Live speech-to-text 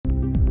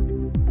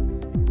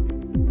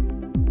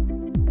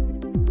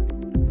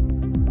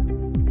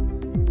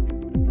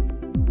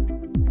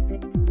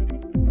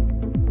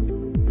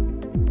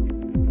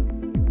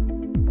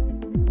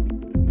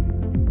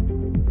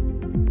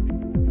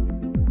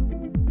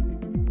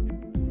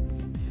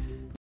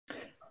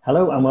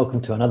Hello and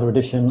welcome to another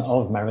edition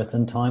of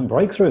Marathon Time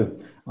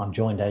Breakthrough. I'm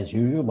joined as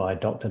usual by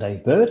Dr.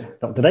 Dave Bird.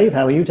 Dr. Dave,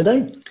 how are you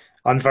today?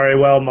 I'm very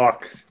well,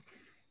 Mark.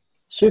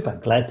 Super,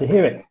 glad to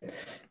hear it.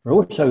 We're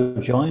also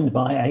joined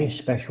by a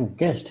special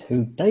guest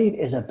who Dave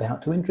is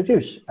about to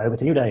introduce. Over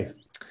to you, Dave.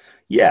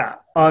 Yeah,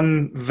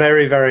 I'm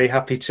very, very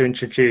happy to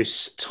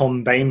introduce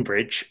Tom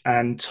Bainbridge,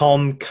 and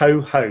Tom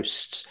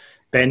co-hosts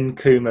Ben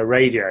Coomber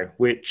Radio,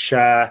 which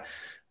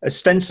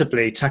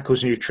ostensibly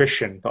tackles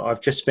nutrition, but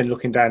I've just been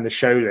looking down the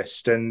show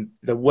list and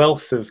the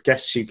wealth of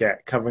guests you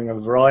get covering a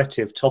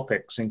variety of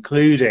topics,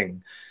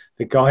 including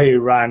the guy who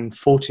ran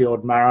 40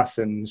 odd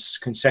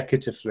marathons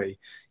consecutively.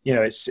 You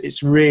know,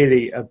 it's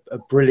really a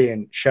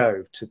brilliant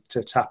show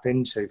to tap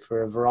into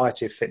for a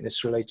variety of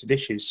fitness related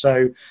issues.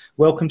 So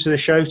welcome to the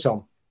show,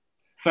 Tom.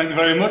 Thank you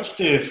very much,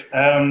 Dave.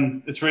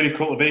 It's really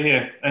cool to be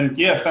here. And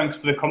yeah, thanks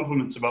for the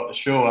compliments about the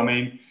show. I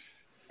mean,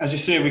 as you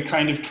say, we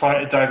kind of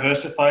try to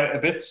diversify it a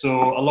bit.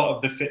 So a lot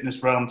of the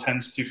fitness realm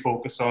tends to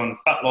focus on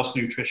fat loss,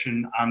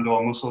 nutrition, and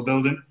or muscle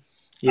building.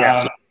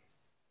 Yeah.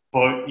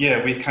 But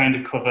yeah, we kind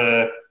of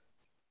cover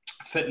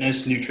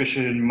fitness,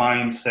 nutrition,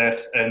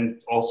 mindset,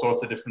 and all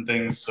sorts of different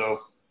things. So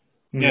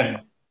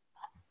yeah.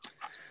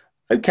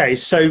 Okay,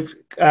 so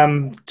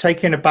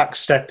taking a back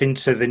step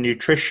into the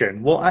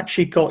nutrition, what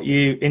actually got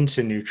you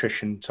into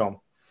nutrition,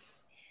 Tom?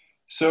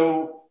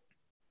 So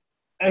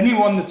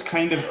anyone that's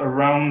kind of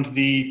around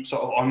the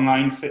sort of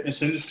online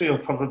fitness industry will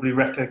probably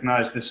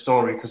recognize this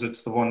story because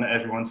it's the one that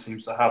everyone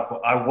seems to have. But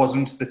I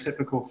wasn't the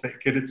typical fit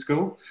kid at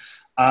school.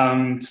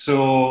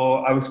 So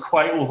I was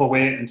quite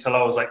overweight until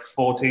I was like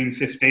 14,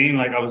 15.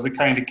 Like I was the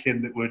kind of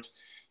kid that would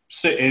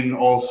sit in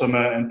all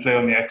summer and play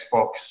on the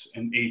Xbox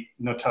and eat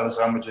Nutella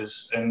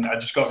sandwiches. And I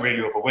just got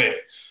really overweight.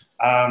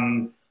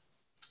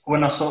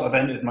 When I sort of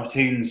entered my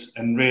teens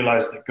and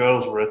realized that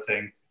girls were a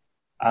thing,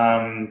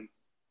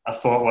 I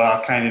thought, well,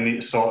 I kind of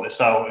need to sort this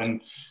out.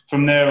 And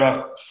from there,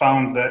 I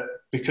found that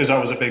because I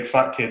was a big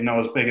fat kid and I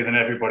was bigger than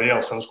everybody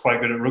else, I was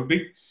quite good at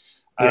rugby.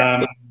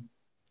 Yeah.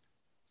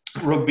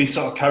 Rugby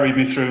sort of carried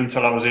me through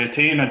until I was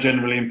 18. I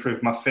generally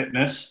improved my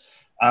fitness.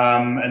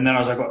 And then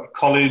as I got to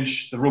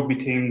college, the rugby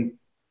team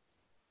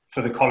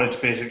for the college,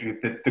 basically,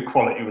 the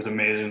quality was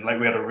amazing. Like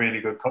we had a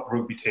really good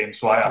rugby team,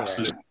 so I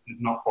absolutely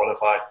did not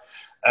qualify.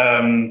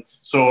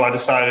 So I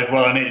decided,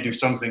 well, I need to do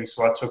something.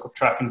 So I took up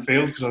track and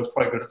field because I was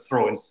quite good at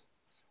throwing.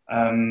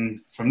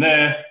 From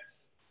there,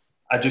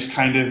 I just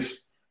kind of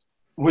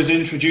was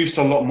introduced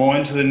a lot more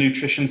into the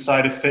nutrition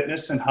side of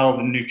fitness and how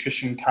the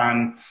nutrition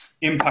can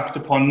impact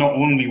upon not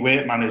only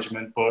weight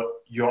management, but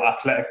your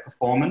athletic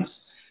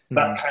performance.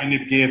 That kind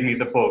of gave me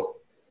the bug.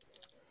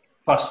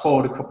 Fast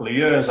forward a couple of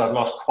years, I've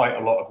lost quite a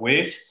lot of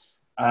weight,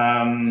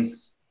 by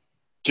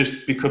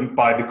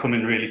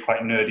becoming really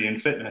quite nerdy in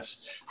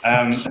fitness.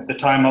 At the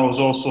time, I was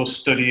also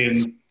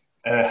studying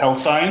health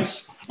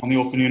science on the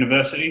Open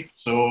University,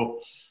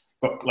 so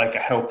got like a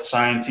health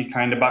sciencey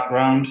kind of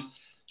background.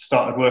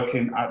 Started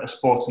working at a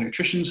sports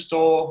nutrition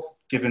store,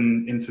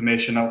 giving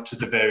information out to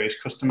the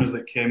various customers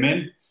that came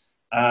in.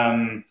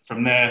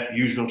 From there,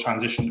 usual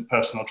transition to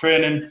personal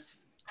training,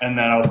 and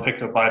then I was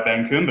picked up by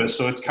Ben Coomber.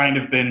 So it's kind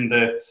of been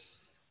the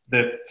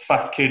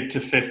fat kid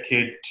to fit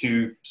kid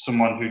to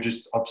someone who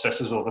just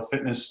obsesses over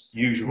fitness,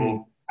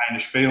 usual kind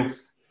of spiel.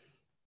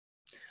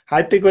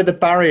 How big were the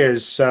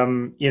barriers,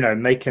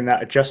 making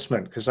that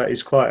adjustment? Because that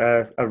is quite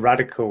a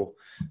radical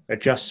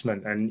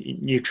adjustment, and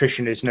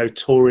nutrition is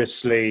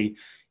notoriously,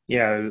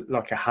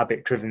 like a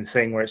habit-driven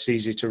thing where it's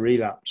easy to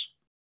relapse.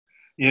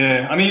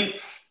 Yeah, I mean,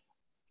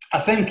 I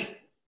think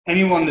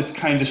anyone that's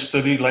kind of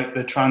studied like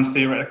the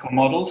trans-theoretical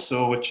models,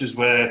 so which is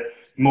where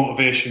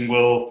motivation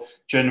will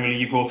generally,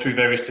 you go through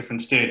various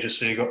different stages.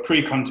 So you've got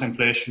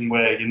pre-contemplation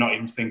where you're not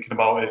even thinking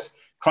about it,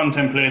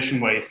 contemplation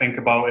where you think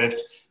about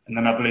it, and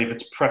then I believe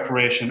it's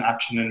preparation,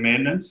 action, and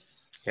maintenance.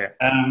 Yeah.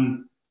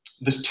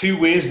 There's two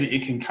ways that you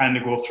can kind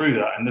of go through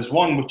that. And there's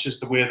one, which is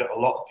the way that a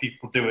lot of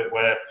people do it,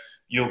 where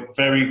you'll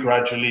very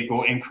gradually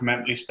go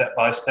incrementally step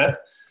by step.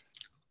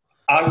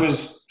 I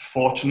was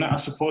fortunate, I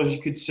suppose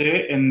you could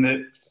say, in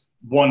that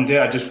one day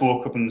I just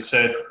woke up and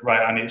said,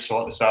 right, I need to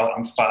sort this out.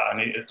 I'm fat.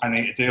 I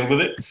need to deal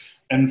with it.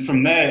 And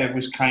from there, it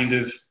was kind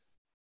of,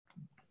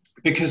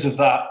 because of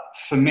that,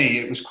 for me,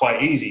 it was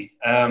quite easy,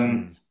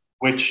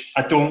 which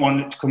I don't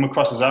want it to come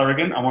across as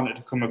arrogant. I want it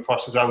to come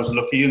across as I was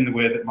lucky in the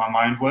way that my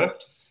mind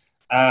worked.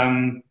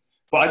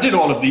 But I did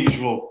all of the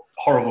usual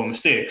horrible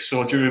mistakes.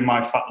 So during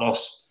my fat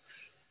loss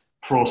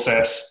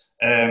process,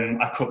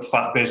 I cut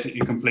fat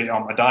basically completely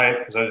on my diet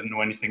because I didn't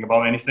know anything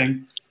about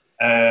anything.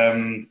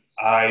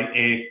 I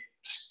ate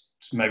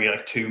maybe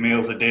like 2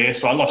 meals a day.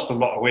 So I lost a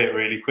lot of weight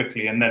really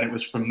quickly. And then it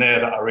was from there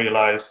that I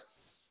realized,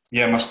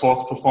 my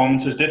sports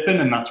performance is dipping.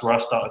 And that's where I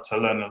started to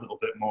learn a little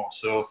bit more.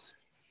 So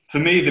for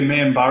me, the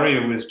main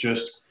barrier was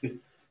just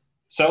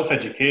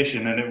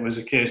self-education. And it was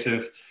a case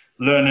of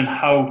learning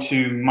how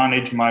to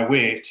manage my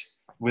weight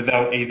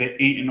without either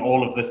eating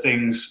all of the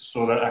things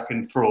so that I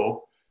can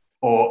throw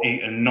or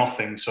eating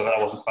nothing so that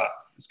I wasn't fat.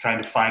 It's kind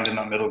of finding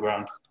that middle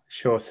ground.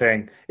 Sure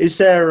thing. Is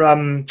there,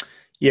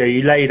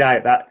 you laid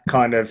out that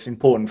kind of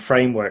important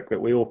framework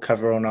that we all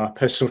cover on our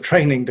personal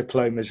training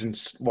diplomas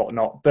and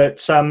whatnot.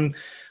 But I'm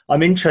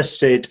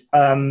interested,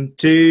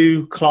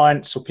 do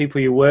clients or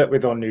people you work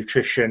with on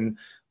nutrition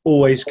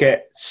always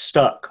get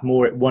stuck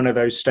more at one of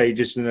those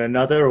stages than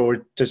another,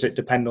 or does it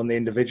depend on the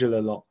individual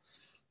a lot?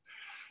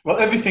 Well,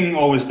 everything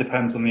always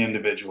depends on the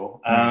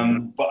individual,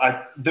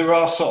 but there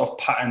are sort of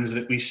patterns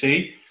that we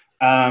see.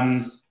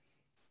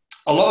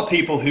 A lot of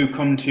people who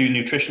come to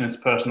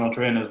nutritionists, personal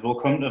trainers, will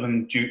come to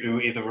them due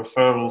to either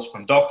referrals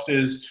from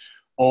doctors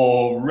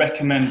or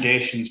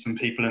recommendations from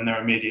people in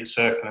their immediate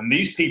circle. And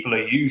these people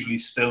are usually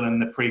still in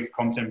the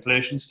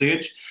pre-contemplation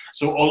stage.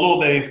 So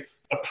although they've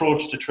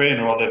approached a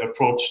trainer or they've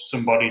approached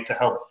somebody to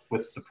help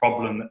with the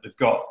problem that they've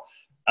got,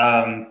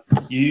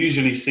 you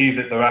usually see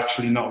that they're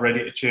actually not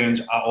ready to change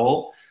at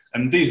all.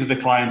 And these are the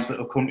clients that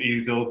will come to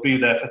you, they'll be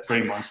there for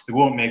 3 months, they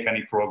won't make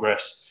any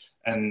progress,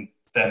 and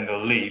then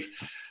they'll leave.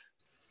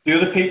 The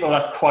other people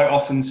I quite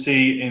often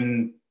see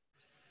in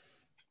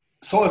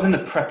sort of in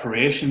the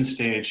preparation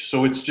stage.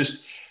 So it's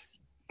just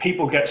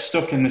people get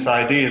stuck in this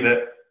idea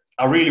that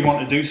I really want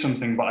to do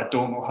something, but I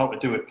don't know how to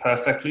do it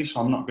perfectly, so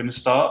I'm not going to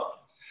start.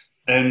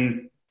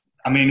 And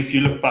I mean, if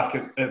you look back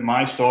at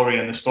my story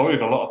and the story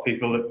of a lot of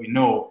people that we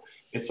know,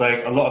 it's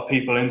like a lot of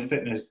people in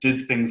fitness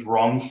did things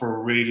wrong for a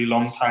really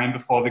long time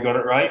before they got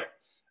it right.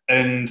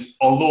 And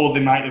although they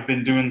might have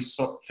been doing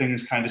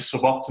things kind of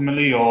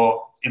suboptimally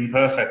or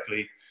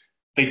imperfectly,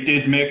 they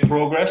did make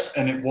progress,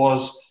 and it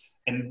was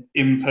an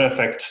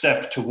imperfect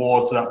step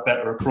towards that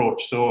better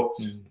approach. So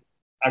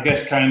I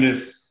guess kind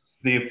of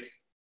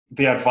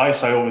the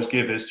advice I always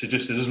give is to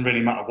just, it doesn't really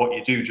matter what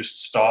you do,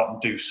 just start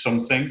and do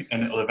something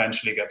and it'll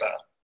eventually get better.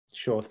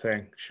 Sure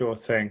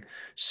thing.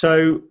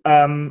 So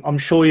I'm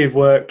sure you've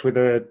worked with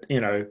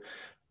a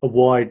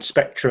wide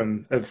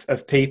spectrum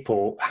of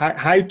people.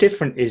 How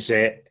different is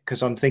it?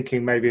 Because I'm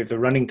thinking maybe of the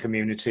running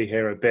community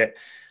here a bit.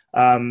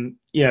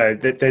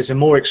 That there's a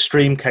more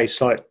extreme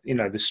case like,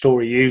 the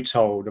story you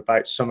told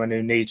about someone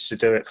who needs to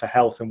do it for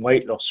health and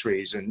weight loss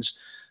reasons.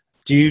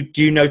 Do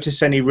you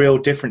notice any real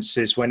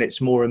differences when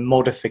it's more a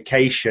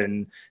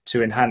modification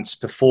to enhance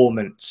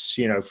performance,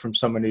 from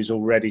someone who's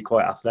already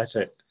quite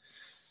athletic?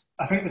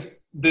 I think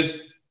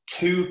there's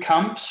two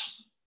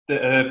camps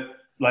that are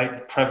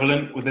like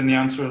prevalent within the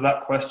answer of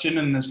that question.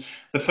 And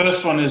the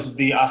first one is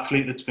the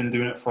athlete that's been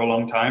doing it for a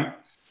long time,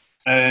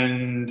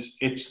 and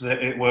it's the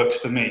it works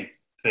for me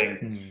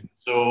thing.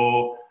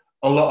 So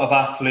a lot of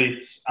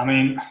athletes, I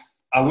mean,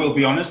 I will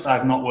be honest,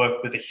 I've not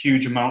worked with a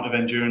huge amount of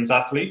endurance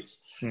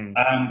athletes,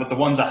 but the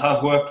ones I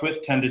have worked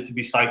with tended to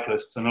be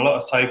cyclists, and a lot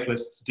of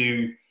cyclists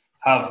do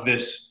have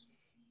this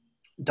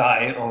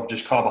diet of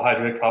just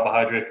carbohydrate.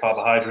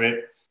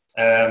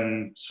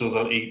 So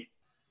they'll eat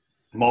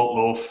malt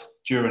loaf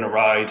during a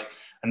ride,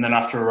 and then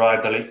after a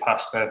ride they'll eat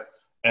pasta,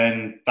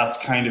 and that's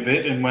kind of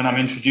it. And when I'm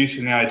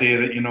introducing the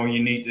idea that you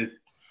need to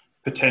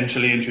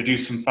potentially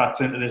introduce some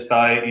fats into this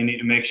diet, you need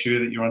to make sure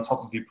that you're on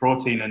top of your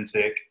protein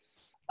intake,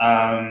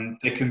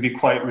 they can be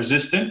quite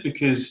resistant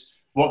because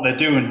what they're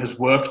doing has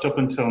worked up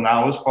until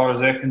now as far as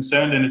they're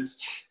concerned, and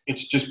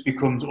it's just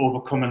becomes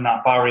overcoming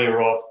that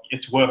barrier of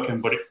it's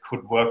working but it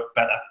could work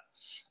better.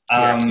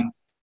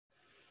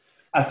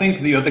 I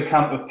think the other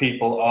camp of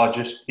people are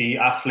just the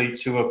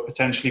athletes who are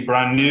potentially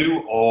brand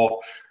new or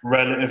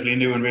relatively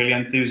new and really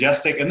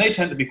enthusiastic, and they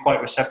tend to be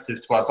quite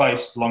receptive to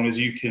advice as long as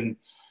you can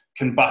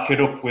back it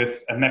up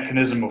with a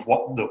mechanism of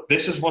look,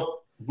 this is what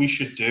we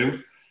should do,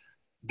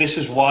 this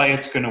is why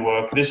it's going to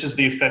work, this is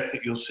the effect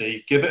that you'll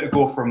see, give it a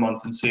go for a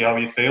month and see how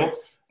you feel.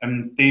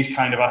 And these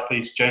kind of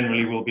athletes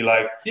generally will be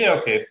like, yeah,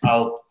 okay,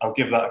 I'll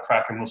give that a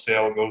crack and we'll see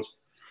how it goes.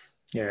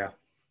 Yeah,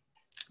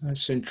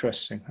 that's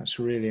interesting. That's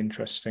really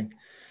interesting.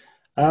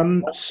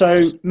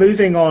 So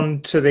moving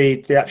on to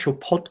the actual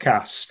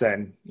podcast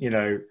then,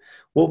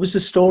 what was the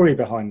story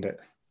behind it?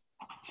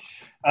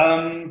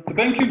 The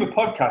Ben Coomber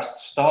podcast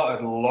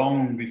started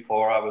long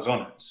before I was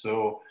on it.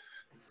 So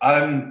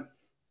I'm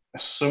a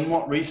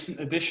somewhat recent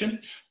addition.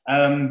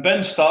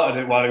 Ben started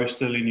it while he was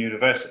still in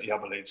university, I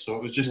believe. So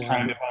it was just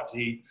kind of as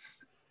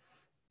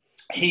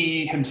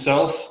he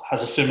himself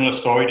has a similar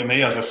story to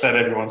me. As I said,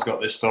 everyone's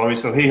got this story.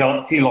 So he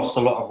lost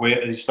a lot of weight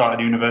as he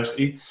started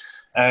university.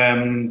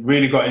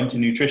 Really got into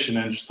nutrition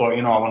and just thought,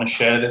 I want to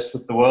share this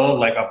with the world.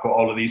 Like, I've got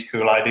all of these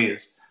cool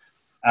ideas.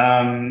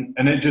 And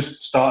it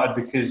just started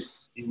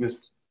because he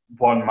was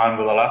one man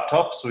with a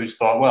laptop. So he just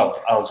thought,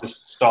 well, I'll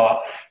just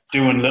start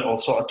doing little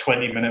sort of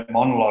 20-minute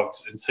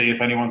monologues and see if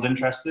anyone's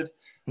interested.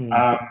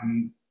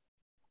 From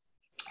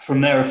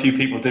there, a few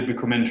people did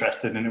become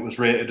interested, and it was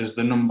rated as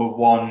the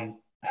 #1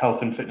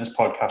 health and fitness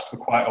podcast for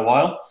quite a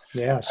while.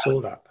 Yeah, I saw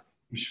that.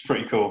 Which is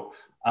pretty cool.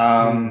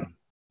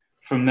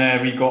 From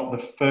there, we got the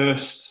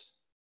first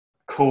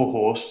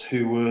co-host,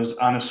 who was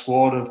Anna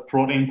Sward of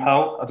Protein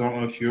Power. I don't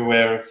know if you're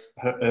aware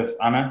of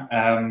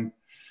Anna.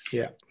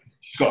 Yeah.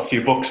 She's got a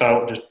few books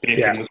out, just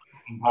baking with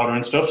protein powder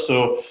and stuff.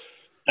 So,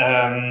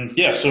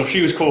 so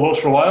she was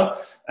co-host for a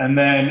while. And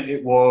then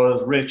it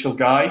was Rachel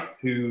Guy,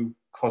 who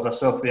calls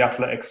herself the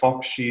Athletic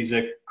Fox. She's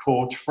a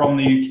coach from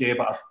the UK,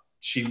 but I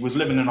she was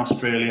living in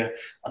Australia.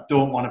 I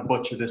don't want to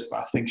butcher this, but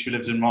I think she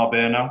lives in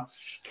Marbella now.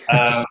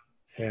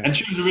 Yeah. And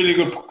she was a really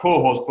good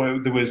co-host,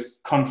 but there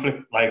was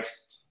conflict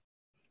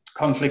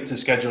of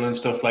schedule and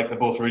stuff. Like, they're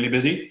both really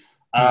busy.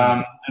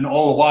 And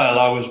all the while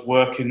I was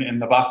working in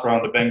the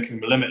background at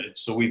Coomber Limited.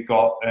 So we've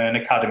got an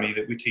academy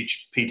that we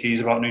teach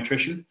PTs about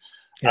nutrition.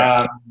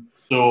 Yeah.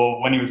 So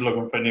when he was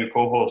looking for a new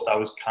co-host, I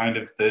was kind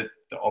of the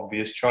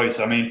obvious choice.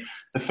 I mean,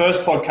 the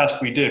first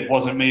podcast we did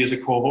wasn't me as a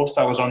co-host.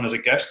 I was on as a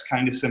guest,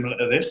 kind of similar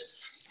to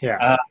this.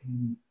 Yeah.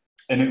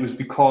 And it was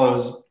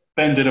because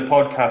Ben did a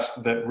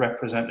podcast that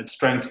represented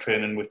strength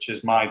training, which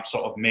is my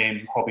sort of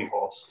main hobby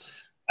horse.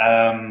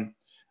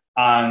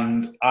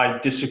 And I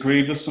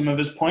disagreed with some of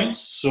his points.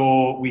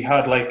 So we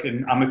had like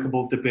an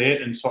amicable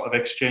debate and sort of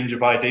exchange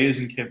of ideas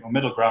and came to a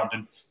middle ground,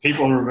 and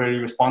people were really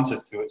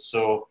responsive to it.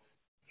 So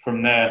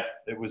from there,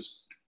 it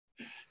was,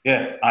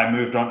 I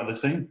moved on to the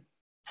scene.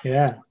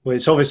 Yeah, well,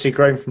 it's obviously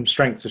grown from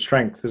strength to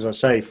strength, as I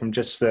say, from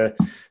just the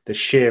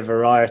sheer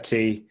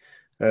variety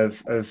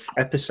of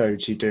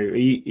episodes you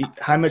do.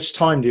 How much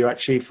time do you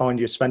actually find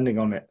you're spending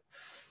on it?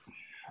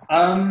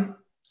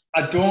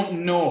 I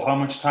don't know how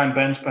much time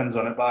Ben spends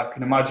on it, but I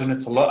can imagine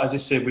it's a lot. As I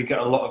say, we get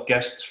a lot of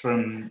guests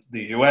from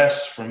the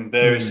US, from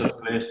various other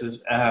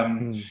places.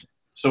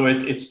 So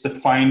it's the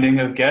finding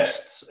of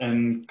guests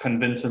and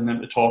convincing them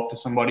to talk to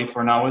somebody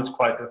for an hour is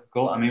quite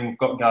difficult. I mean, we've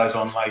got guys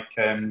on like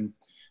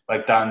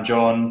Dan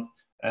John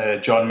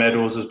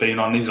Meadows has been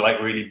on. These are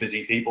like really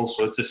busy people,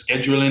 so it's a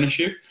scheduling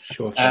issue.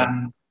 Sure.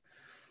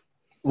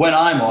 When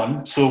I'm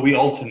on, so we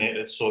alternate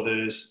it. So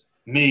there's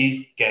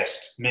me,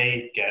 guest.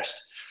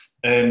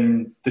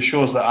 And the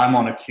shows that I'm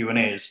on are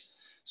Q&As.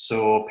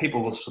 So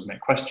people will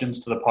submit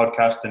questions to the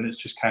podcast, and it's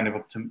just kind of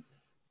up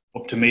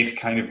to me to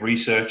kind of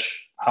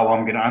research how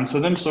I'm going to answer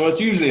them. So it's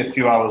usually a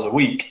few hours a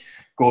week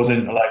goes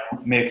into like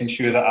making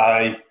sure that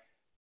I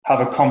have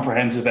a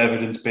comprehensive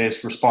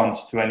evidence-based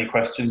response to any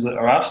questions that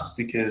are asked,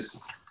 because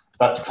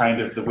that's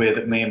kind of the way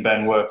that me and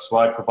Ben work. So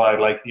I provide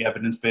like the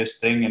evidence-based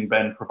thing, and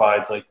Ben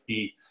provides like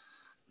the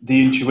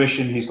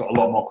intuition. He's got a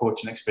lot more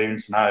coaching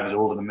experience than I have. He's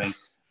older than me.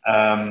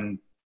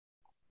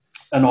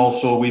 And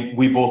also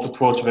we both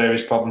approach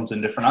various problems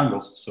in different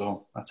angles.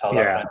 So that's how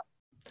that went.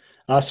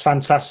 That's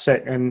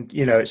fantastic. And,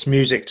 you know, it's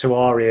music to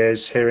our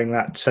ears hearing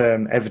that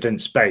term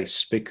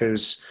evidence-based,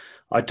 because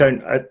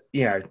don't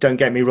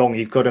get me wrong,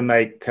 you've got to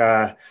make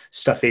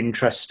stuff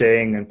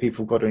interesting and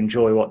people have got to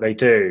enjoy what they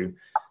do.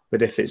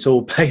 But if it's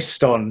all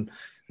based on,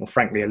 well,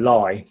 frankly, a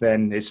lie,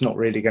 then it's not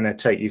really going to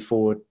take you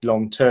forward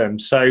long term.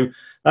 So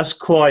that's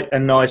quite a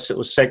nice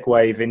little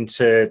segue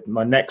into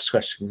my next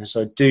question, because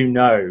I do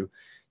know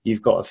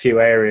you've got a few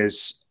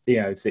areas,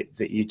 you know,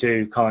 that you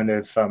do kind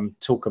of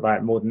talk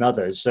about more than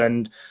others.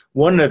 And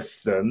one of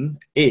them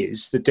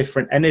is the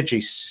different energy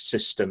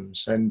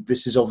systems. And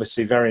this is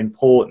obviously very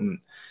important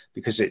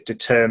because it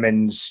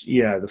determines,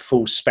 you know, the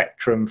full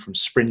spectrum from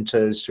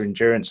sprinters to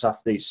endurance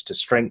athletes to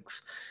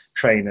strength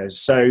trainers.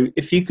 So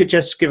if you could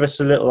just give us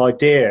a little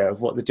idea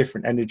of what the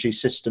different energy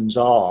systems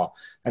are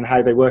and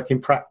how they work in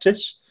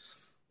practice.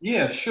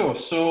 Yeah, sure.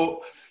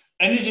 So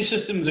energy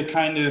systems are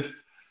kind of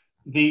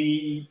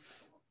the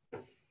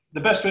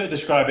best way to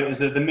describe it is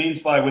that the means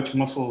by which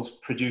muscles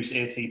produce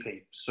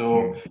ATP.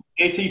 So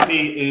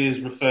ATP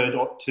is referred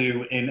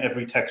to in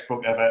every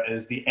textbook ever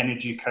as the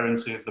energy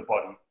currency of the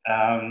body.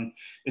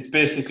 It's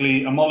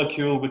basically a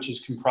molecule which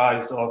is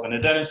comprised of an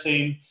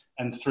adenosine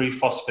and 3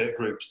 phosphate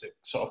groups that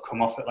sort of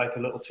come off it like a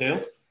little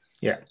tail.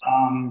 Yeah.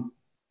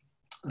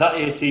 That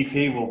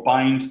ATP will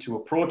bind to a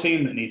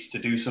protein that needs to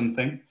do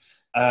something.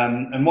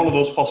 And one of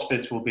those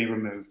phosphates will be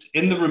removed.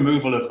 In the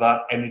removal of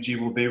that, energy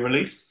will be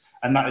released.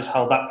 And that is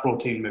how that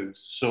protein moves.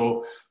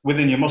 So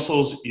within your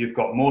muscles, you've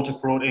got motor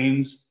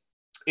proteins,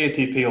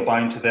 ATP will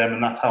bind to them,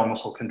 and that's how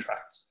muscle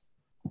contracts.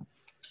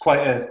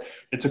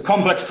 It's a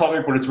complex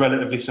topic, but it's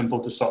relatively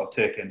simple to sort of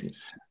take in.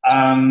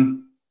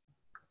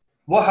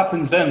 What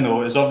happens then,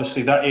 though, is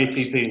obviously that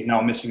ATP is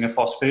now missing a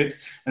phosphate.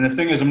 And the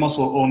thing is, a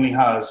muscle only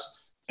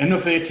has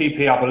enough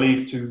ATP, I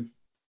believe, to...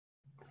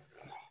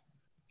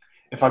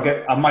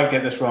 I might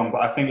get this wrong,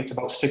 but I think it's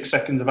about 6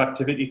 seconds of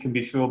activity can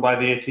be fueled by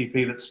the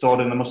ATP that's stored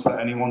in the muscle at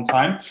any one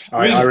time.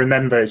 I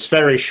remember. It's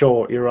very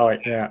short. You're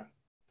right. Yeah.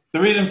 The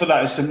reason for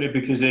that is simply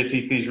because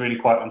ATP is really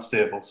quite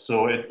unstable.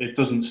 So it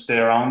doesn't stay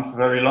around for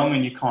very long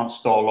and you can't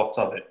store lots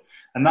of it.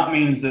 And that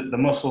means that the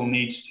muscle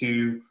needs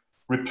to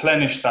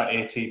replenish that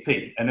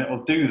ATP. And it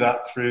will do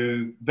that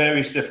through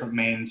various different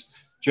means,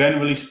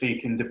 generally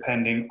speaking,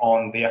 depending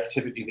on the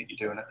activity that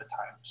you're doing at the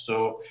time.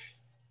 So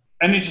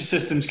energy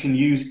systems can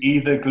use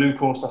either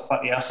glucose or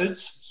fatty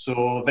acids.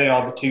 So they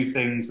are the two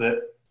things that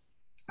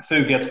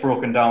food gets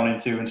broken down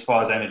into as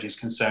far as energy is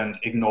concerned,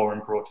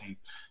 ignoring protein.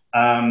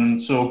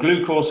 So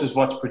glucose is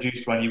what's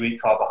produced when you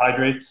eat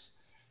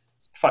carbohydrates.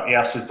 Fatty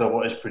acids are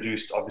what is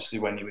produced, obviously,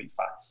 when you eat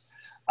fats.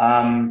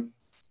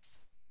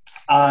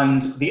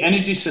 And the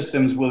energy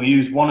systems will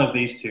use one of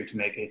these two to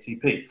make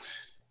ATP.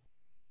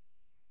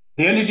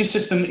 The energy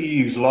system that you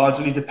use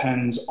largely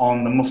depends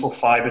on the muscle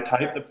fiber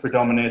type that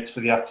predominates for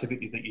the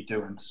activity that you're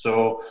doing.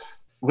 So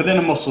within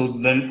a muscle,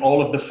 then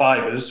all of the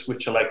fibers,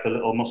 which are like the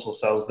little muscle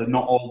cells, they're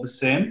not all the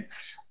same.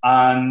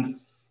 And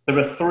there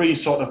are three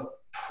sort of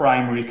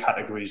primary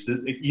categories.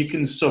 You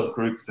can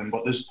subgroup them,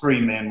 but there's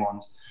three main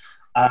ones.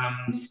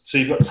 So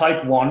you've got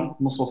type 1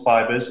 muscle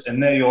fibers,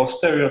 and they're your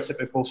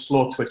stereotypical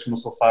slow twitch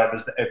muscle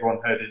fibers that everyone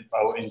heard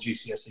about in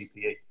GCSE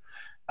PE.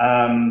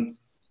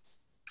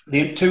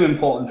 The two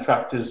important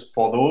factors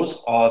for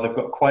those are they've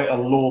got quite a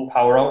low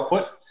power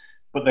output,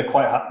 but they're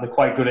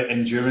quite good at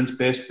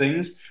endurance-based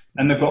things,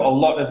 and they've got a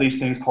lot of these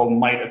things called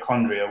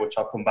mitochondria, which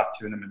I'll come back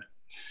to in a minute.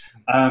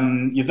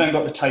 You've then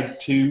got the type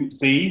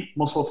 2B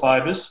muscle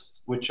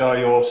fibers, which are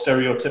your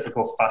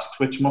stereotypical fast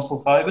twitch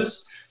muscle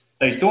fibers.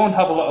 They don't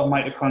have a lot of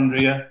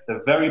mitochondria.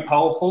 They're very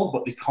powerful,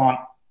 but they can't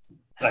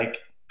like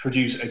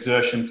produce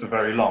exertion for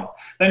very long.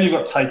 Then you've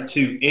got type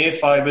 2A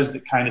fibers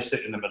that kind of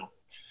sit in the middle.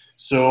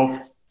 So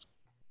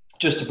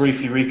just to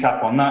briefly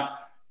recap on that,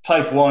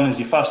 type 1 is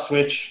your fast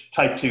twitch,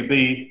 type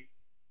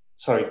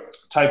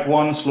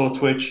 1 slow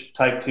twitch,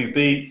 type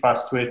 2B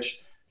fast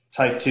twitch,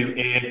 type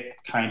 2A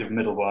kind of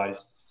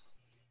middle-wise.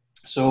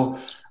 So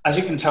as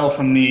you can tell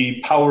from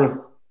the power of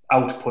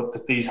output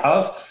that these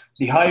have,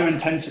 the higher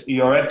intensity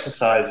your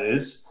exercise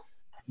is,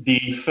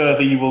 the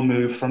further you will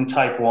move from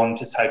type 1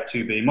 to type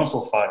 2B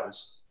muscle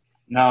fibers.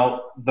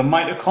 Now, the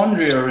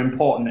mitochondria are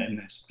important in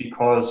this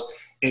because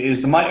it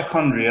is the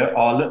mitochondria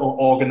are little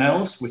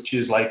organelles, which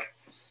is like,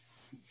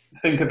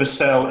 think of a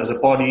cell as a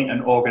body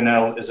and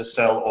organelle as a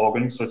cell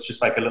organ. So it's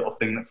just like a little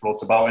thing that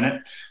floats about in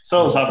it.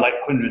 Cells have like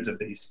hundreds of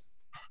these.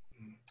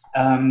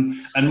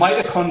 And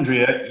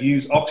mitochondria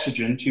use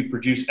oxygen to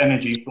produce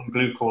energy from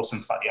glucose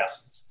and fatty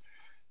acids.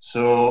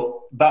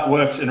 So that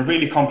works in a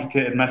really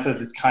complicated method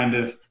that's kind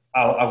of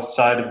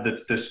outside of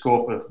the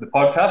scope of the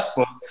podcast.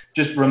 But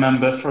just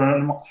remember, for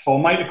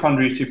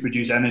mitochondria to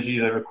produce energy,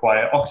 they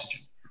require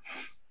oxygen.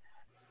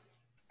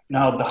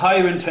 Now, the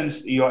higher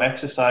intensity your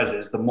exercise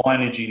is, the more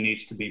energy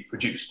needs to be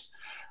produced.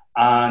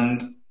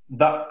 And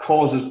that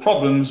causes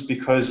problems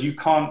because you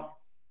can't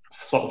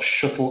sort of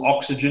shuttle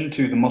oxygen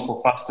to the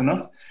muscle fast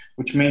enough,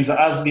 which means that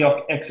as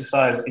the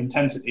exercise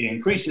intensity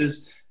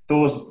increases,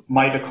 those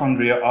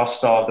mitochondria are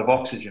starved of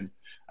oxygen.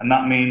 And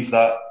that means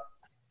that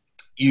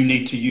you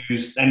need to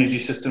use energy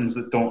systems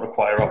that don't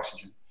require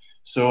oxygen.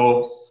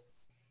 So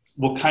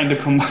we'll kind of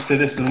come back to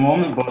this in a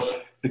moment, but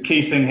the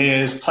key thing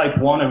here is type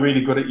 1 are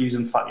really good at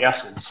using fatty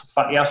acids.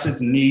 Fatty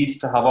acids need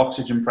to have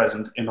oxygen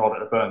present in order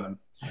to burn them.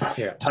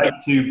 Yeah. Type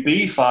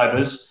 2B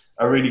fibers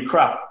are really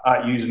crap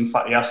at using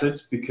fatty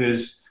acids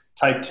because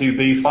type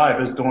 2B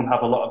fibers don't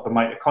have a lot of the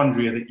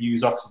mitochondria that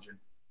use oxygen.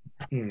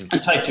 And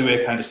type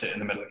 2A kind of sit in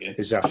the middle again.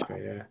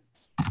 Exactly, yeah.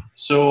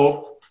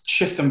 So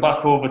shifting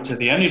back over to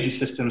the energy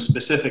system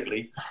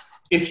specifically,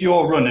 if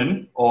you're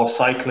running or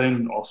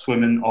cycling or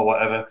swimming or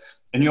whatever,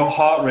 and your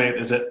heart rate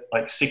is at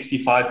like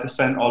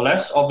 65% or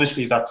less,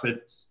 obviously that's a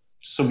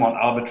somewhat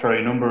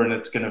arbitrary number and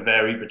it's going to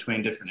vary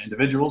between different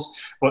individuals,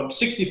 but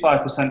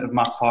 65% of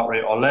max heart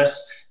rate or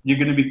less, you're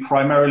going to be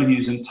primarily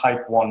using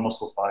type 1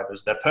 muscle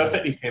fibers. They're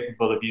perfectly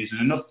capable of using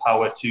enough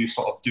power to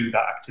sort of do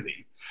that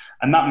activity.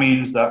 And that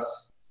means that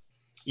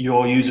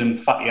you're using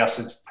fatty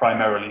acids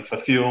primarily for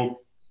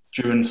fuel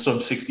during sub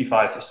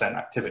 65%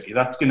 activity.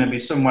 That's going to be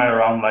somewhere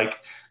around like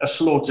a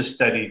slow to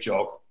steady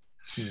jog.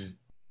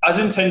 As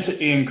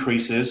intensity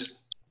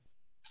increases,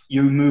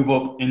 you move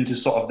up into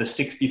sort of the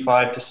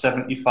 65 to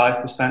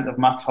 75% of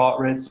max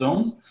heart rate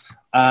zone.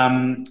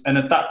 And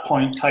at that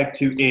point, type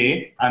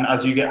 2A, and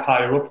as you get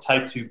higher up,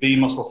 type 2B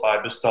muscle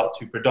fibers start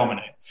to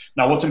predominate.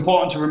 Now, what's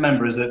important to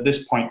remember is that at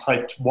this point,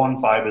 type 1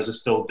 fibers are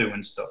still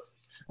doing stuff.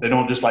 They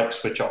don't just like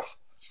switch off.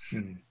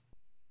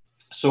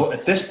 So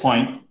at this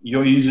point,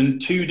 you're using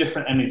two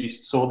different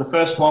energies. So the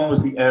first one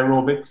was the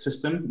aerobic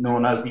system,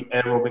 known as the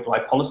aerobic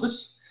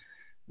lipolysis,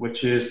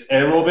 which is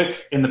aerobic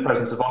in the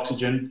presence of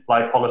oxygen.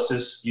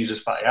 Lipolysis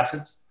uses fatty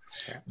acids.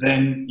 Okay.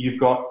 Then you've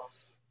got,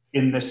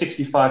 in the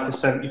 65 to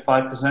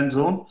 75%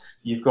 zone,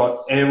 you've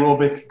got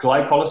aerobic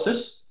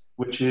glycolysis,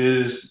 which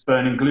is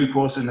burning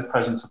glucose in the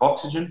presence of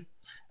oxygen.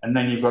 And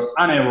then you've got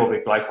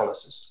anaerobic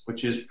glycolysis,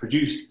 which is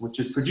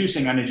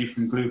producing energy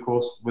from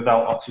glucose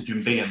without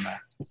oxygen being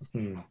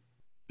there.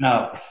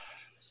 Now,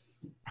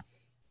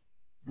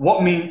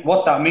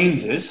 what that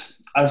means is,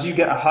 as you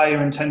get a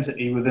higher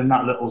intensity within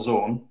that little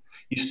zone,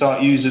 you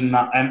start using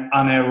that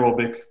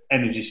anaerobic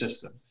energy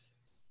system.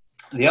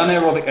 The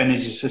anaerobic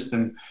energy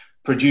system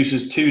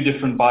produces two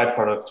different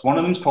byproducts. One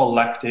of them is called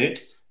lactate,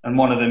 and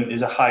one of them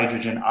is a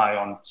hydrogen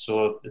ion.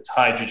 So it's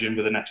hydrogen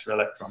with an extra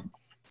electron.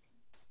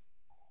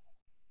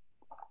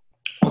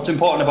 What's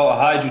important about a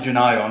hydrogen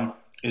ion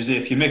is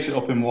if you mix it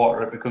up in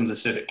water, it becomes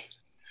acidic.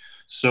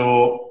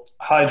 So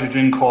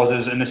hydrogen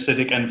causes an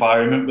acidic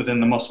environment within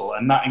the muscle,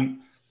 and that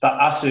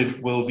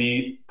acid will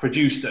be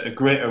produced at a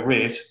greater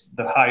rate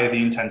the higher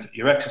the intensity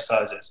your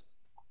exercise is.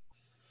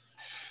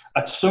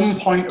 At some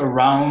point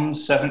around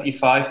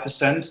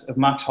 75% of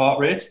max heart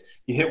rate,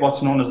 you hit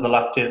what's known as the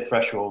lactate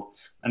threshold.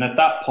 And at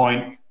that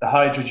point, the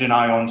hydrogen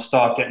ions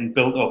start getting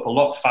built up a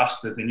lot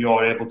faster than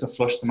you're able to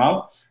flush them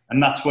out.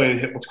 And that's where you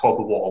hit what's called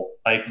the wall.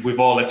 Like, we've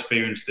all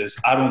experienced this.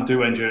 I don't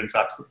do endurance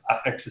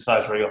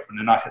exercise very often,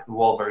 and I hit the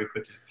wall very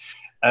quickly.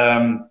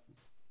 And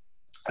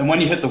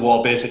when you hit the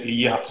wall, basically,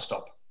 you have to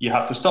stop. You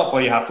have to stop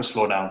or you have to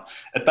slow down.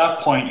 At that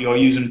point, you're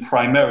using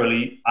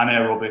primarily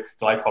anaerobic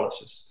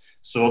glycolysis.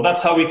 So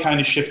that's how we kind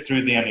of shift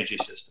through the energy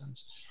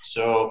systems.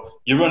 So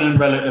you're running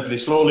relatively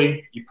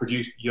slowly,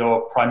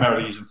 you're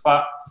primarily using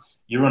fat.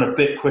 You run a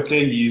bit quicker,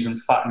 you're using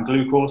fat and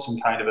glucose in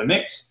kind of a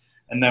mix.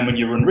 And then when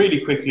you run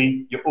really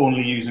quickly, you're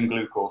only using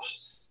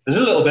glucose. There's a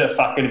little bit of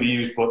fat going to be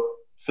used, but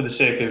for the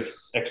sake of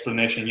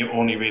explanation, you're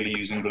only really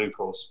using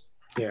glucose.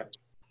 Yeah.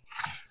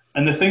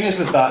 And the thing is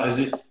with that is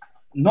it's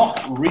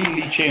not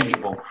really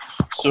changeable.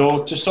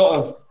 So to sort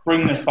of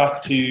bring this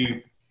back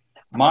to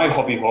my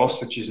hobby horse,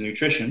 which is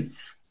nutrition,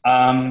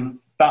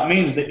 that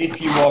means that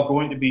if you are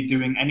going to be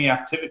doing any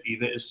activity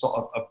that is sort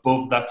of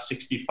above that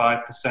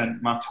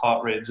 65% max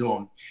heart rate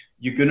zone,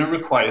 you're going to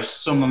require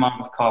some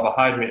amount of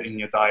carbohydrate in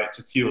your diet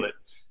to fuel it,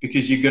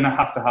 because you're going to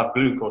have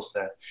glucose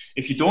there.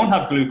 If you don't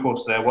have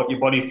glucose there, what your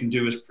body can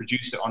do is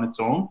produce it on its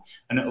own,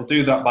 and it'll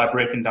do that by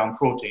breaking down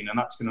protein, and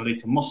that's going to lead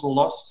to muscle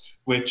loss,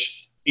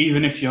 which,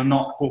 even if you're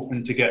not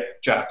hoping to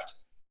get jacked,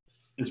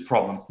 is a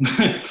problem.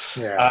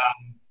 Yeah.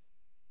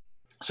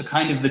 So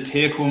kind of the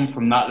take home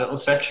from that little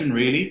section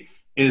really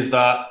is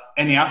that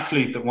any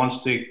athlete that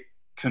wants to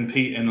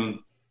compete in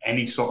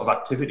any sort of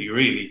activity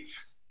really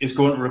is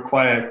going to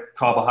require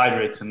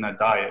carbohydrates in their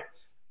diet.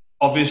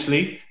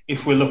 Obviously,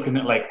 if we're looking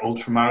at like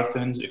ultra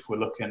marathons, if we're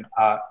looking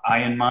at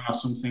Ironman or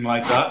something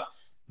like that,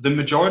 the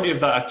majority of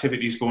that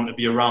activity is going to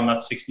be around that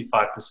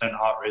 65%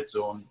 heart rate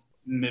zone,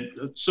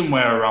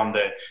 somewhere around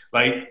there.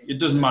 Like, it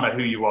doesn't matter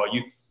who you are.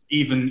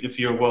 Even if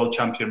you're a world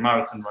champion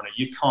marathon runner,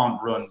 you can't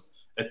run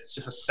at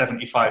a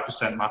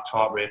 75% max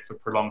heart rate for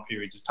prolonged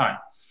periods of time.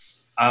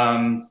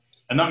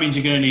 And that means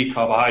you're going to need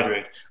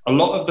carbohydrate. A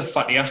lot of the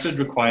fatty acid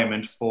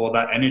requirement for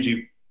that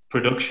energy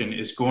production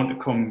is going to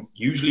come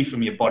usually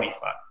from your body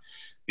fat.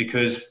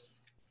 Because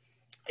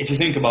if you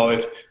think about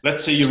it,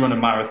 let's say you run a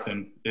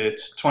marathon.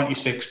 It's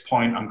 26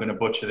 point, I'm going to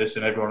butcher this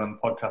and everyone on the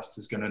podcast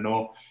is going to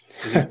know.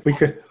 We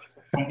could.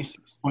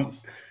 26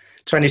 points.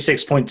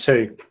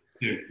 26.2.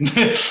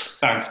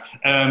 Thanks.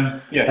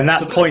 Yeah. And that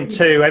so point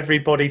two,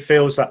 everybody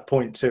feels that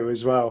point two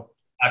as well.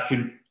 I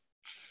can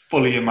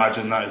fully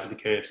imagine that is the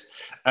case.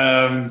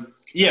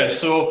 Yeah,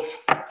 so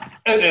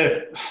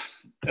a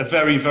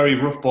very, very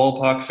rough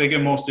ballpark figure,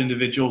 most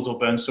individuals will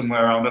burn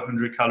somewhere around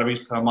 100 calories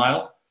per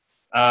mile.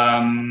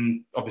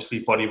 Obviously,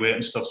 body weight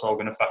and stuff's all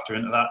going to factor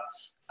into that.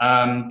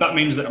 That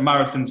means that a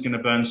marathon's going to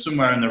burn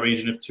somewhere in the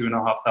region of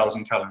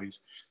 2,500 calories.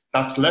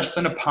 That's less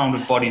than a pound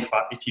of body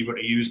fat if you were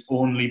to use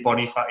only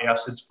body fatty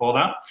acids for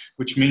that,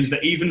 which means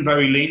that even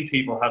very lean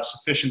people have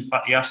sufficient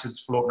fatty acids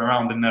floating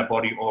around in their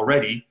body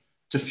already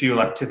to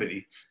fuel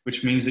activity,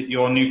 which means that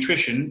your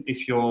nutrition,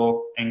 if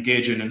you're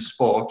engaging in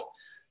sport,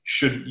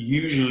 should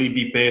usually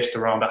be based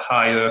around a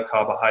higher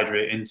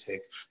carbohydrate intake.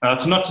 Now,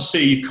 that's not to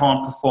say you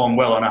can't perform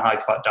well on a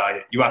high-fat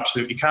diet. You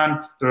absolutely can.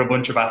 There are a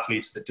bunch of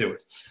athletes that do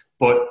it.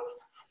 But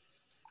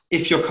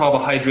if your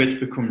carbohydrates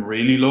become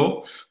really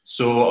low,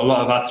 so a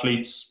lot of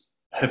athletes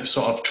have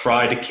sort of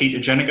tried a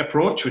ketogenic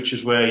approach, which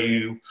is where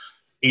you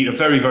eat a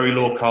very, very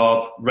low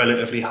carb,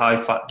 relatively high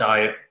fat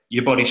diet.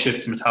 Your body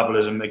shifts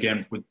metabolism.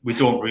 Again, we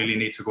don't really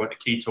need to go into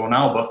keto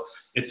now, but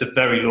it's a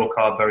very low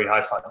carb, very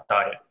high fat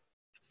diet.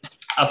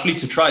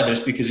 Athletes have tried this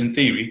because, in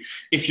theory,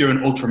 if you're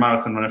an ultra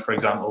marathon runner, for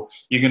example,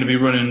 you're going to be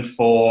running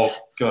for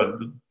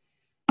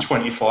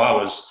 24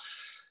 hours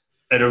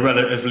at a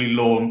relatively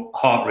low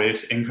heart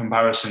rate in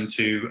comparison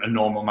to a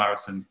normal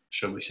marathon,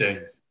 shall we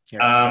say.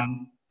 Yeah.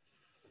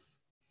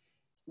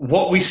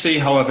 What we see,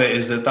 however,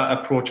 is that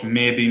approach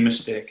may be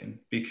mistaken,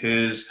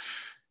 because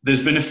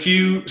there's been a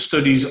few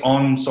studies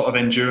on sort of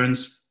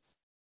endurance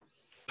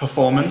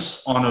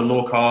performance on a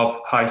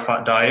low-carb,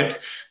 high-fat diet.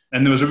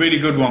 And there was a really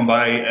good one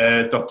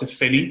by Dr.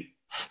 Finney,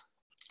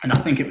 and I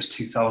think it was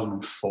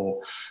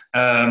 2004.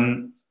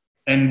 And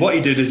what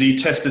he did is he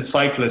tested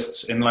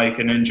cyclists in like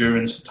an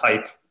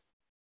endurance-type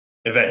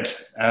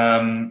event.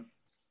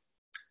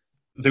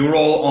 They were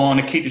all on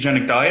a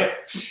ketogenic diet.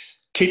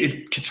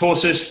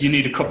 Ketosis, you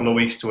need a couple of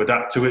weeks to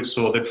adapt to it,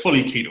 so they're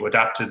fully keto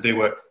adapted. They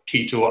were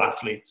keto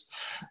athletes.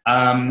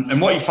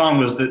 And what he found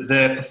was that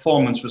their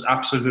performance was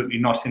absolutely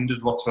not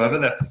hindered whatsoever.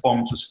 Their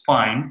performance was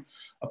fine,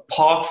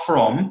 apart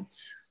from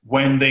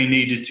when they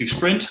needed to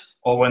sprint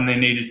or when they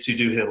needed to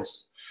do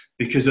hills.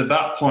 Because at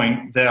that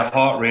point, their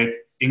heart rate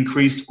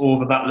increased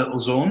over that little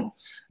zone,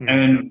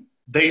 and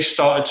they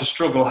started to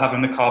struggle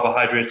having the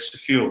carbohydrates to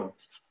fuel them.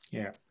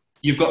 Yeah.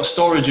 You've got a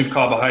storage of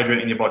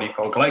carbohydrate in your body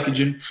called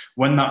glycogen.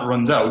 When that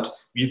runs out,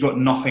 you've got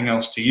nothing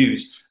else to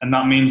use. And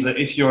that means that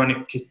if you're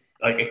in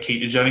a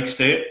ketogenic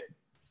state,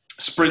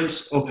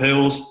 sprints,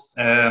 uphills,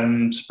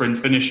 sprint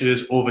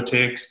finishes,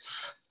 overtakes,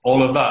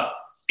 all of that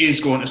is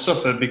going to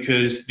suffer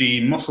because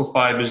the muscle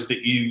fibers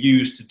that you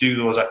use to do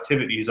those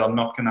activities are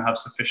not going to have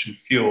sufficient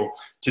fuel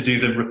to do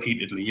them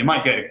repeatedly. You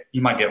might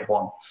get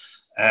one,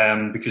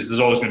 because there's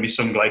always going to be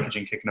some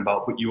glycogen kicking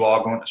about, but you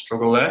are going to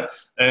struggle there.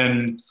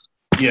 And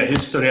yeah,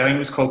 his study, I think it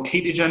was called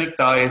Ketogenic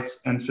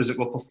Diets and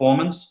Physical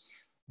Performance.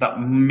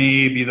 That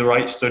may be the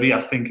right study.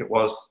 I think it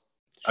was.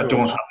 Sure. I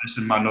don't have this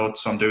in my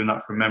notes, so I'm doing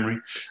that from memory.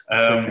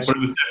 Okay. But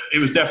it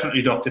was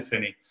definitely Dr.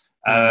 Finney.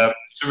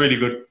 It's a really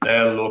good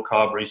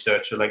low-carb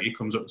researcher. Like, he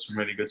comes up with some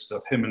really good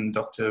stuff. Him and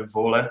Dr.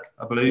 Volek,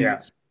 I believe.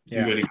 Yeah.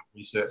 Really good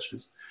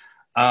researchers.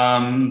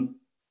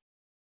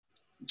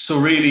 So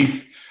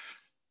really,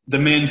 the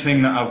main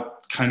thing that I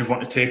kind of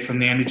want to take from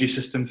the energy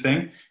system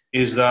thing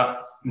is that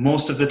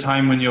most of the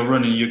time when you're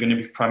running, you're going to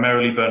be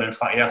primarily burning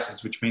fatty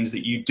acids, which means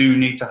that you do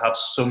need to have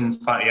some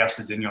fatty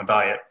acids in your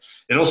diet.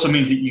 It also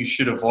means that you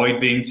should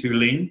avoid being too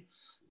lean,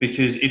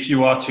 because if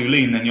you are too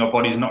lean, then your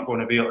body's not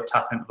going to be able to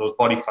tap into those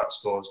body fat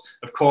stores.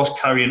 Of course,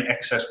 carrying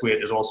excess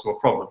weight is also a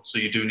problem, so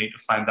you do need to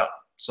find that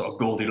sort of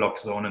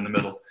Goldilocks zone in the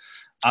middle.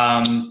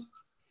 And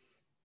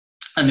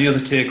the other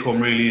take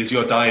home really is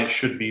your diet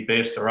should be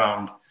based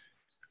around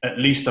at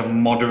least a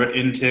moderate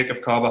intake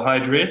of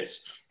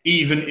carbohydrates,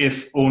 even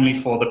if only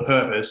for the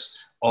purpose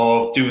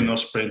of doing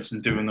those sprints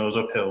and doing those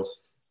uphills.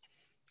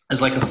 As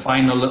like a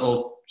final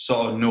little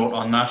sort of note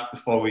on that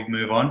before we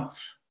move on.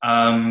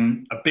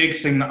 A big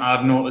thing that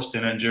I've noticed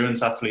in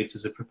endurance athletes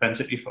is a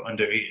propensity for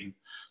undereating.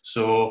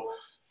 So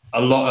a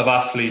lot of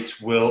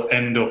athletes will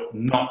end up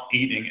not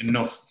eating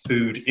enough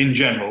food in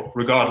general,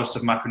 regardless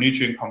of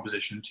macronutrient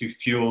composition, to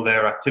fuel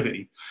their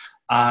activity.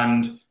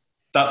 And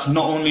that's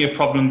not only a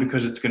problem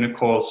because it's going to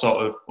cause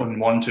sort of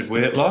unwanted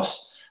weight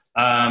loss.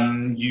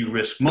 You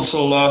risk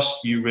muscle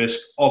loss, you risk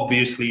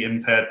obviously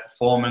impaired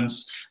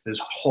performance.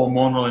 There's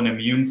hormonal and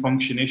immune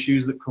function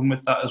issues that come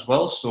with that as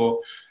well.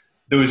 So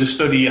there was a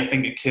study, I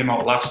think it came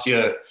out last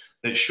year,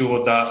 that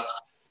showed that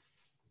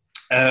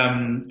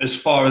as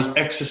far as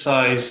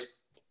exercise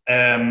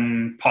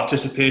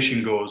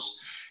participation goes,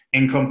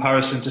 in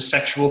comparison to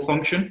sexual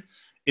function,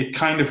 it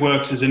kind of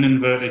works as an a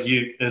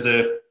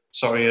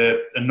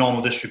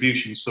normal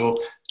distribution. So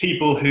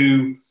people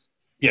who,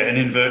 an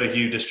inverted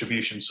U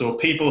distribution. So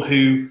people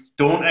who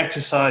don't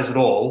exercise at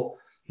all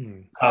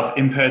have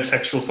impaired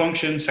sexual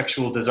function,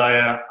 sexual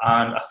desire,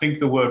 and I think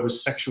the word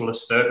was sexual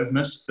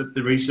assertiveness that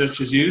the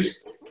researchers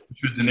used,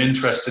 which was an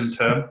interesting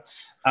term.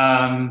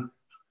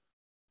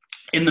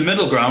 In the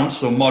middle ground,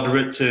 so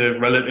moderate to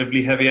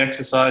relatively heavy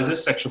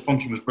exercises, sexual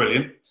function was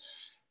brilliant.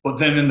 But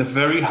then in the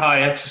very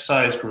high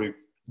exercise group,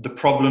 the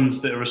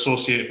problems that are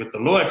associated with the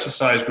low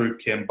exercise group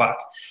came back.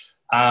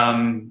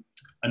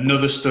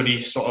 Another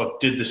study sort of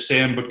did the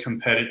same, but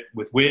compared it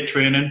with weight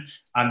training,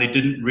 and they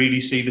didn't really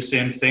see the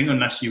same thing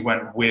unless you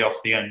went way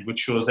off the end, which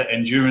shows that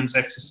endurance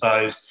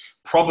exercise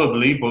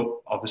probably, but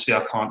obviously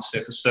I can't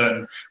say for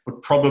certain,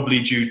 but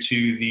probably due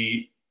to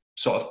the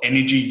sort of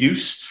energy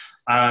use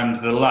and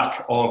the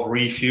lack of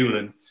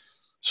refueling,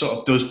 sort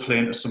of does play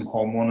into some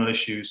hormonal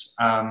issues.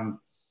 And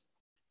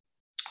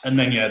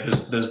then,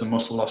 there's the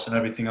muscle loss and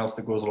everything else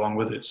that goes along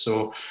with it.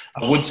 So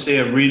I would say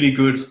a really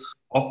good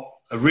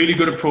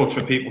approach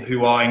for people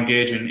who are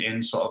engaging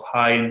in sort of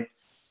high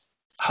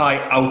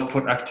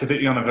output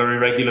activity on a very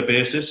regular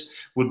basis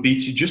would be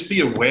to just be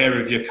aware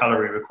of your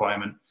calorie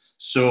requirement.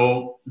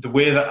 So the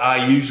way that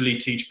I usually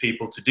teach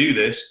people to do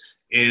this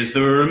is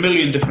there are a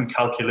million different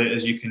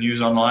calculators you can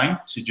use online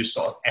to just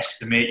sort of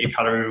estimate your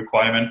calorie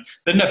requirement.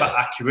 They're never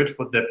accurate,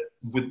 but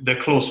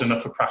they're close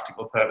enough for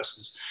practical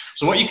purposes.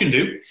 So what you can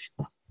do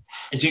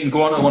is you can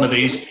go on one of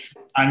these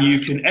and you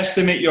can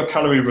estimate your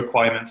calorie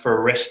requirement for a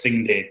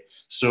resting day.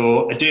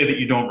 So a day that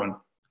you don't run, a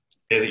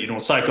day that you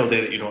don't cycle, a day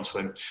that you don't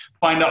swim.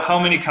 Find out how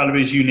many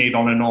calories you need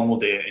on a normal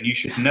day, and you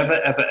should never,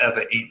 ever,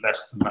 ever eat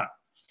less than that.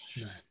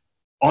 No.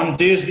 On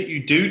days that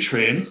you do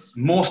train,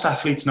 most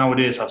athletes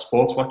nowadays have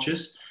sports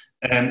watches.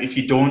 If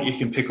you don't, you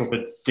can pick up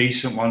a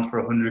decent one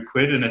for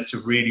 £100, and it's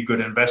a really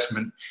good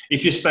investment.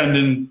 If you're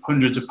spending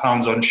hundreds of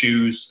pounds on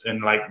shoes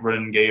and like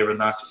running gear and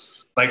that,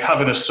 like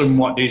having a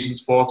somewhat decent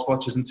sports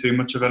watch isn't too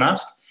much of an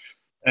ask.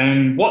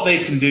 And what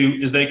they can do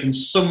is they can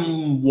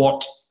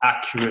somewhat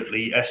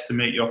accurately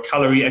estimate your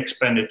calorie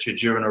expenditure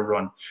during a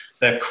run.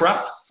 They're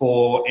crap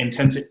for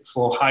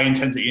high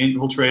intensity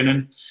interval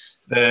training.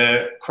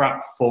 They're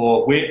crap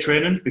for weight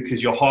training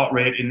because your heart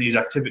rate in these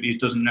activities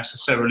doesn't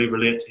necessarily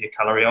relate to your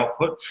calorie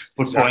output.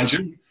 But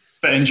exactly.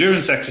 for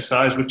endurance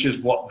exercise, which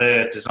is what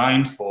they're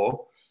designed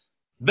for,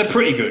 they're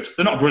pretty good.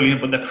 They're not brilliant,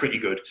 but they're pretty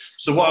good.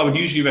 So what I would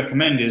usually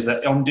recommend is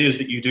that on days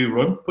that you do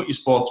run, put your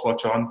sports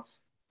watch on,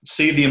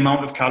 see the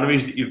amount of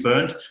calories that you've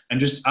burned, and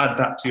just add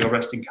that to your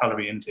resting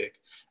calorie intake.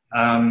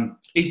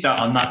 Eat that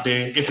on that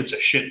day if it's a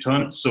shit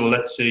ton. So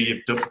let's say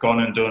you've gone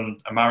and done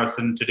a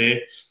marathon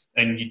today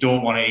and you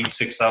don't want to eat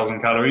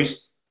 6,000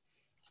 calories.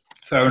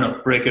 Fair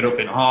enough, break it up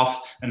in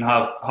half and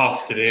have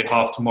half today,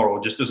 half tomorrow,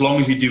 just as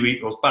long as you do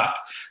eat those back.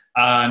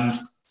 And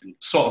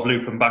sort of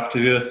looping back to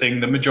the other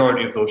thing, the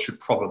majority of those should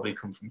probably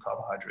come from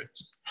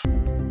carbohydrates.